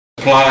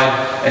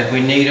applied as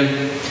we need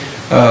them,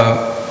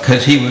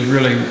 because he was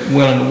really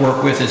willing to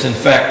work with us. In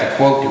fact, the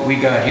quote that we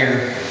got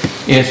here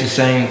is the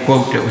same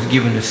quote that was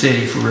given the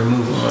city for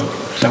removal of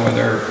some of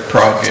their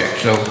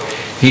projects. So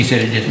he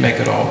said it'd just make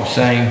it all the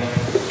same.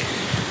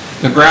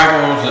 The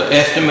gravel, the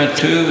estimate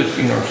too, is,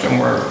 you know,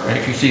 somewhere,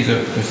 if you see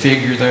the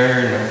figure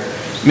there, and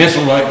the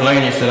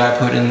miscellaneous that I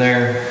put in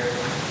there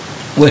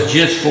was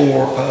just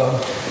for,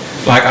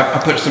 like I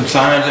put some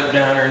signs up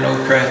down there, no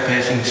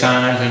trespassing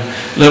signs, and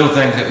little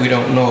things that we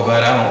don't know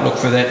about. I don't look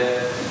for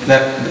that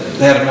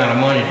amount of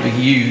money to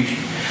be used.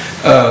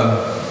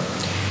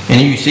 And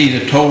you see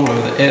the total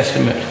of the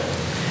estimate.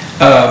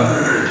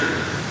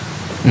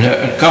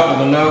 A couple of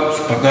the notes,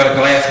 I've got a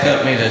glass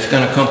company that's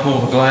going to come pull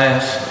the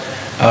glass.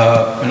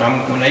 And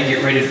when they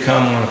get ready to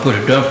come, I'm going to put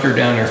a dumpster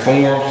down there for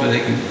them so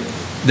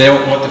they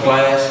don't want the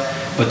glass,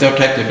 but they'll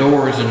take the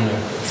doors and the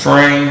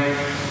frame.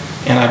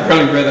 And I'd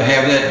really rather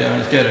have that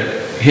done instead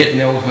of hitting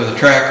those with a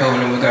track hoe,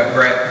 and then we got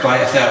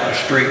glass out in the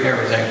street and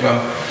everything. So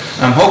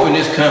I'm hoping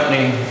this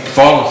company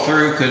follows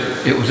through,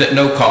 because it was at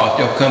no cost.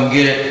 They'll come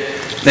get it.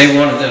 They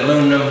wanted the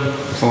aluminum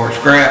for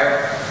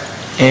scrap,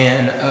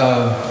 and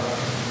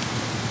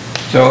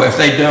so if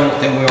they don't,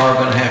 then we are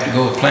going to have to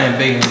go with Plan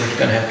B, and we're just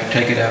going to have to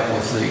take it out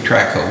with the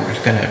track hoe. We're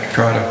just going to have to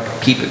try to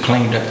keep it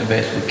cleaned up the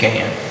best we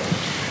can.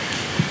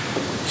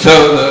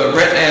 So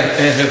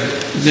as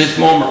of this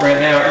moment right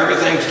now,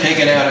 everything's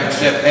taken out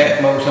except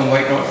Atmos. I'm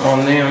waiting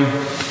on them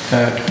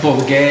to pull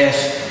the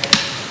gas.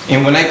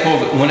 And when they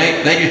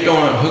they just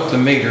don't unhook the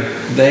meter.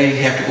 They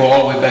have to go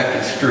all the way back to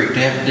the street.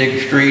 They have to dig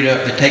the street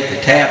up. They take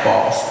the tap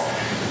off,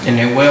 and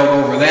they weld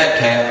over that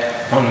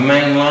tap on the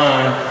main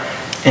line.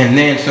 And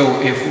then,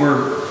 so if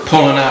we're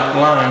pulling out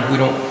lines, we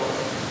don't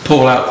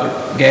pull out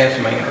the gas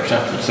main or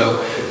something.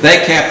 So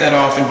they cap that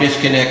off and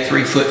disconnect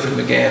 3 foot from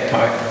the gas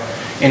pipe.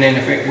 And then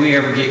if we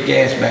ever get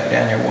gas back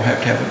down there, we'll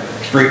have to have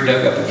a street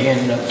dug up again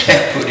and a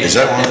tap put in. Is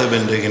that why they've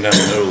been digging down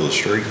the middle of the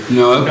street?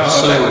 No,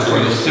 that was for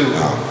the sewer.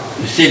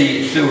 The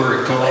city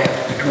sewer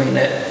collapsed between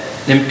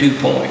them 2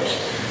 points.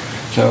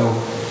 So,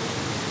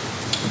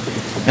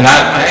 and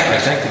I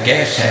actually think the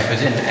gas tap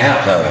is in the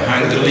alley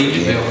behind the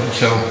leach building.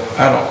 So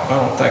I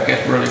don't think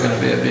that's really going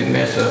to be a big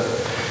mess up.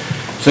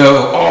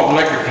 So all the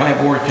electric plant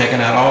board is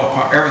taken out,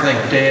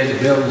 everything's dead, the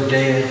building's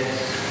dead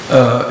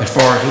as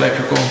far as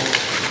electrical.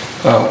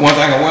 One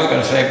thing I was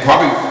going to say,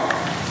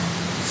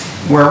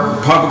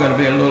 we're probably going to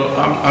be a little,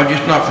 I'm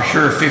just not for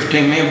sure.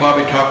 15, me and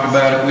Bobby talked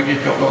about it. We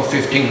just don't know if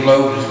 15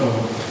 loads is going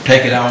to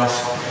take it off.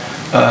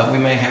 We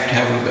may have to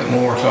have a little bit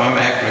more. So I'm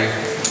actually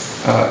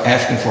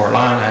asking for a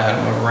line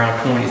item of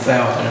around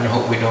 20,000, and I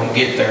hope we don't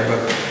get there.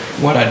 But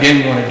what I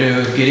didn't want to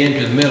do is get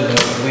into the middle of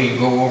it. We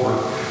go over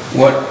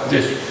what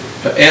this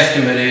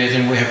estimate is,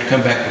 and we have to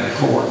come back to the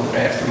court and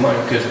ask for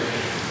money, because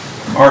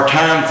our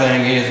time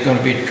thing is going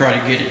to be to try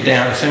to get it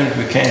down as soon as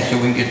we can, so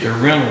we can get the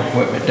rental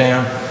equipment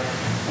down.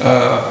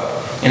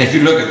 And if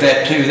you look at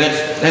that too,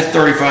 that's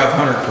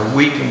 $3,500 per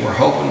week, and we're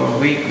hoping a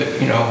week,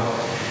 but you know,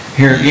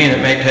 here again,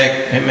 it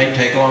may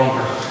take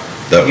longer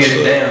to get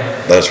it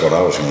down. That's what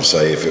I was going to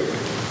say. If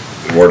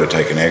it were to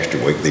take an extra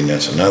week, then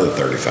that's another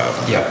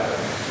 $3,500. Yeah.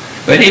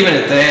 But even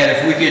at that,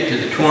 if we get to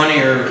the 20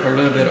 or a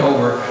little bit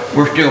over,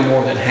 we're still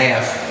more than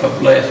half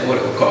of less what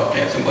it would cost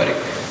to have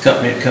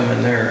company to come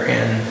in there,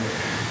 and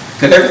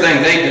because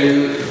everything they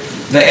do,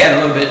 they add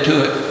a little bit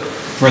to it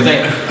for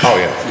them. Oh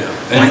yeah.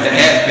 Like the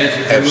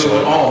asbestos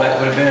removal, all that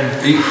would have been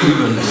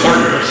even a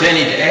certain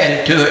percentage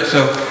added to it.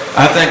 So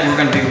I think we're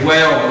going to be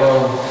well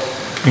below.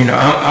 You know,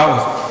 I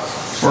was,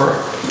 for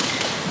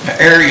an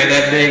area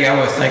that big, I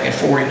was thinking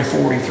 40 to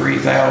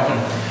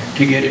 43,000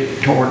 to get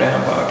it tore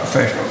down by a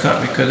professional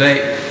company, because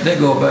they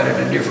go about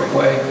it a different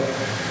way.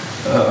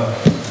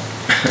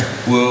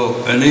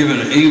 Well, and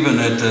even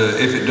at the,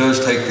 if it does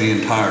take the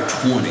entire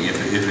 20,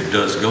 if it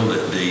does go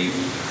that deep,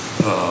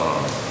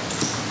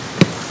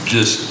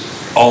 just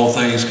all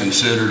things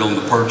considered on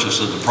the purchase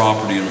of the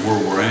property and where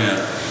we're at,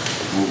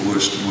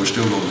 we're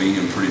still going to be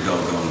in pretty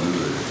doggone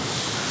good.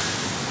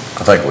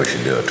 I think we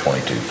should do a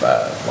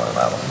 22.5 line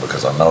item,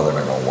 because I know they're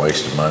not going to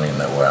waste the money, and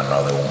that way I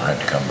know they won't have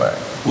to come back.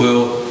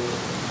 Well,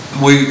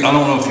 I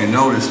don't know if you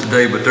noticed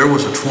today, but there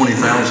was a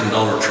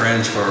 $20,000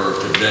 transfer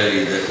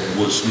today that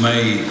was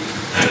made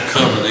to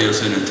cover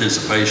this in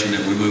anticipation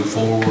that we move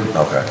forward.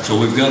 Okay. So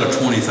we've got a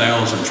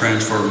 $20,000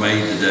 transfer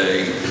made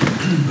today.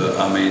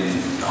 I mean,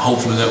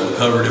 hopefully that will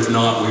cover it. If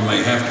not, we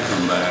may have to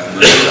come back.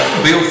 But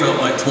Bill felt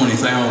like 20,000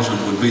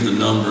 would be the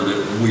number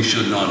that we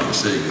should not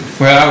exceed.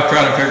 Well, I was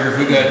trying to figure if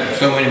we got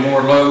so many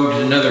more loads,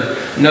 another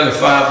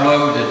 5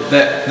 loads,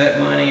 that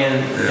money,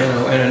 and you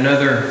know, and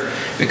another.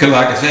 Because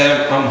like I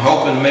said, I'm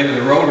hoping maybe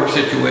the roller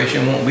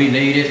situation won't be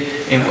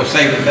needed, and we'll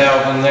save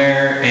 1,000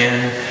 there,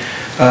 and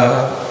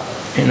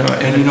you know,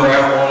 and the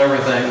gravel and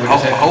everything.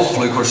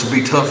 Hopefully, of course, it'll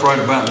be tough right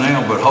about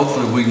now, but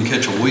hopefully we can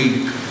catch a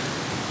week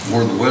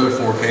where the weather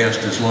forecast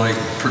is like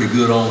pretty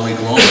good all week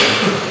long,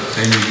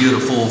 and you get a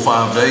full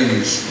 5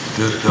 days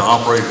to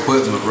operate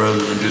equipment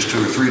rather than just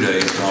 2 or 3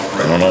 days to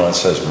operate. I don't know, it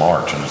says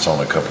March, and it's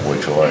only a couple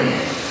weeks away.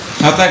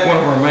 I think one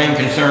of our main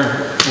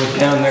concerns was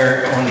down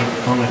there on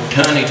the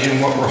tonnage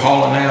and what we're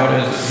hauling out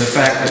is the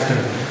fact that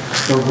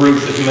the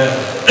roof is metal.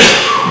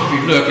 If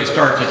you look, it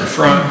starts at the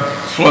front,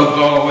 slopes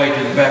all the way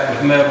to the back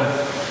with metal.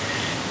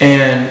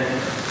 And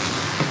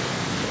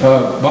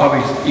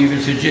Bobby's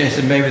even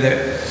suggested maybe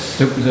that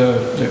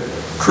the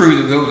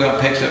crew that goes out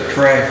and picks up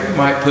trash, we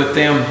might put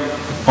them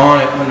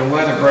on it when the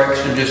weather breaks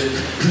and just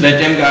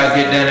let them guys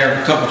get down there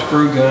with a couple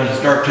screw guns and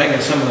start taking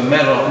some of the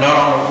metal, not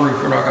on the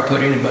roof, we're not gonna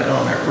put anybody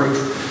on that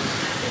roof.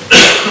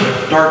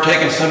 Start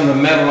taking some of the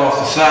metal off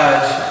the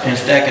sides and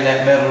stacking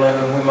that metal up,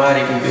 and we might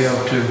even be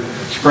able to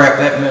scrap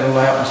that metal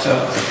out and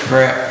sell it for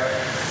scrap.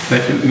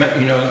 But,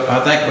 you know, I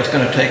think what's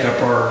gonna take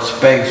up our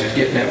space is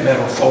getting that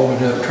metal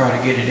folded up, try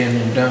to get it in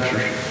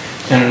dumpsters.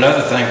 And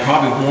another thing,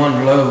 probably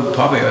one load,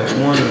 probably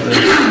one of the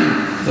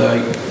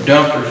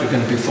dumpsters are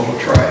gonna be full of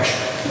trash,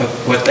 of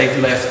what they've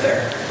left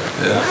there.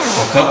 Yeah.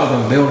 A couple of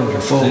them buildings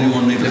are full.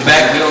 The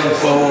back building's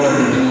full,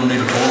 and Anyone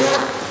need a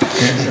poll?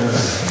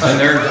 and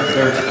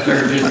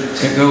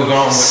it goes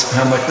on with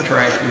how much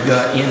trash we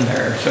got in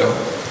there. So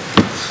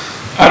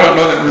I don't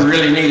know that we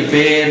really need a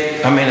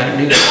bid. I mean, I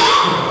need a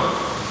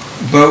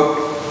vote,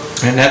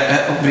 and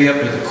that will be up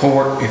to the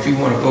court if you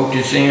want to vote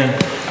this in.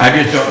 I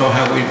just don't know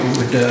how we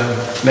would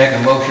make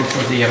a motion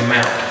for the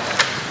amount.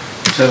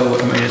 So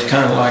I mean, it's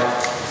kind of like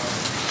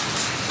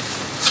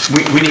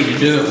we need to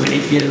do it. We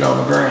need to get it on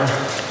the ground.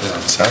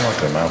 It sounds like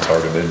the amount's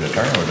already been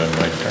determined, we didn't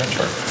make a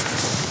transfer.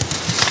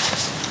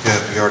 Yeah,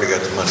 if you already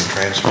got the money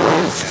transferred, yeah,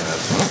 I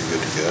think you're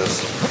good to go.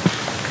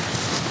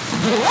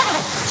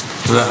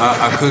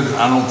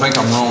 I don't think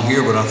I'm wrong here,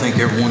 but I think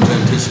everyone's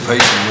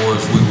anticipation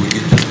was we would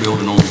get this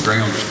building on the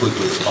ground as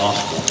quickly as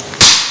possible.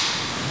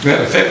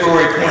 Well,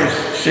 February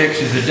 26th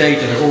is the date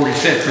that I've already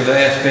set for the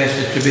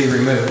asbestos to be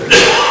removed.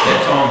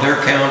 That's on their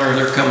calendar.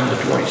 They're coming the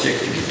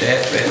 26th to get the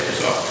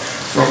asbestos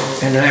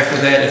off. And after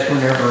that, it's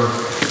whenever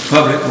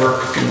Public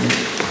Works can,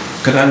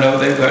 because I know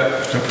they've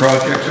got some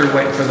projects they're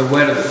waiting for the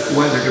weather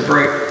to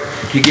break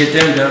to get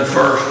them done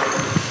first.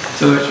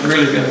 So it's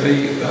really going to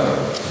be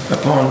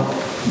upon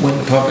when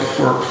the Public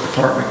Works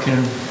Department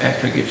can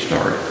actually get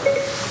started.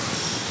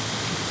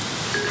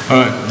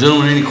 All right,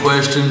 gentlemen, any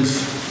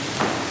questions?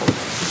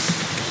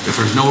 If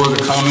there's no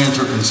other comments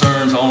or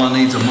concerns, all I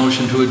need is a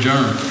motion to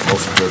adjourn.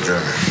 Motion to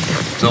adjourn.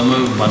 So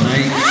moved by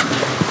Nate.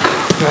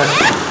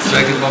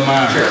 Second by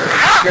Myra.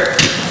 Sure.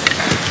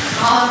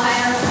 All in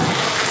favor?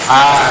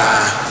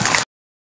 Aye.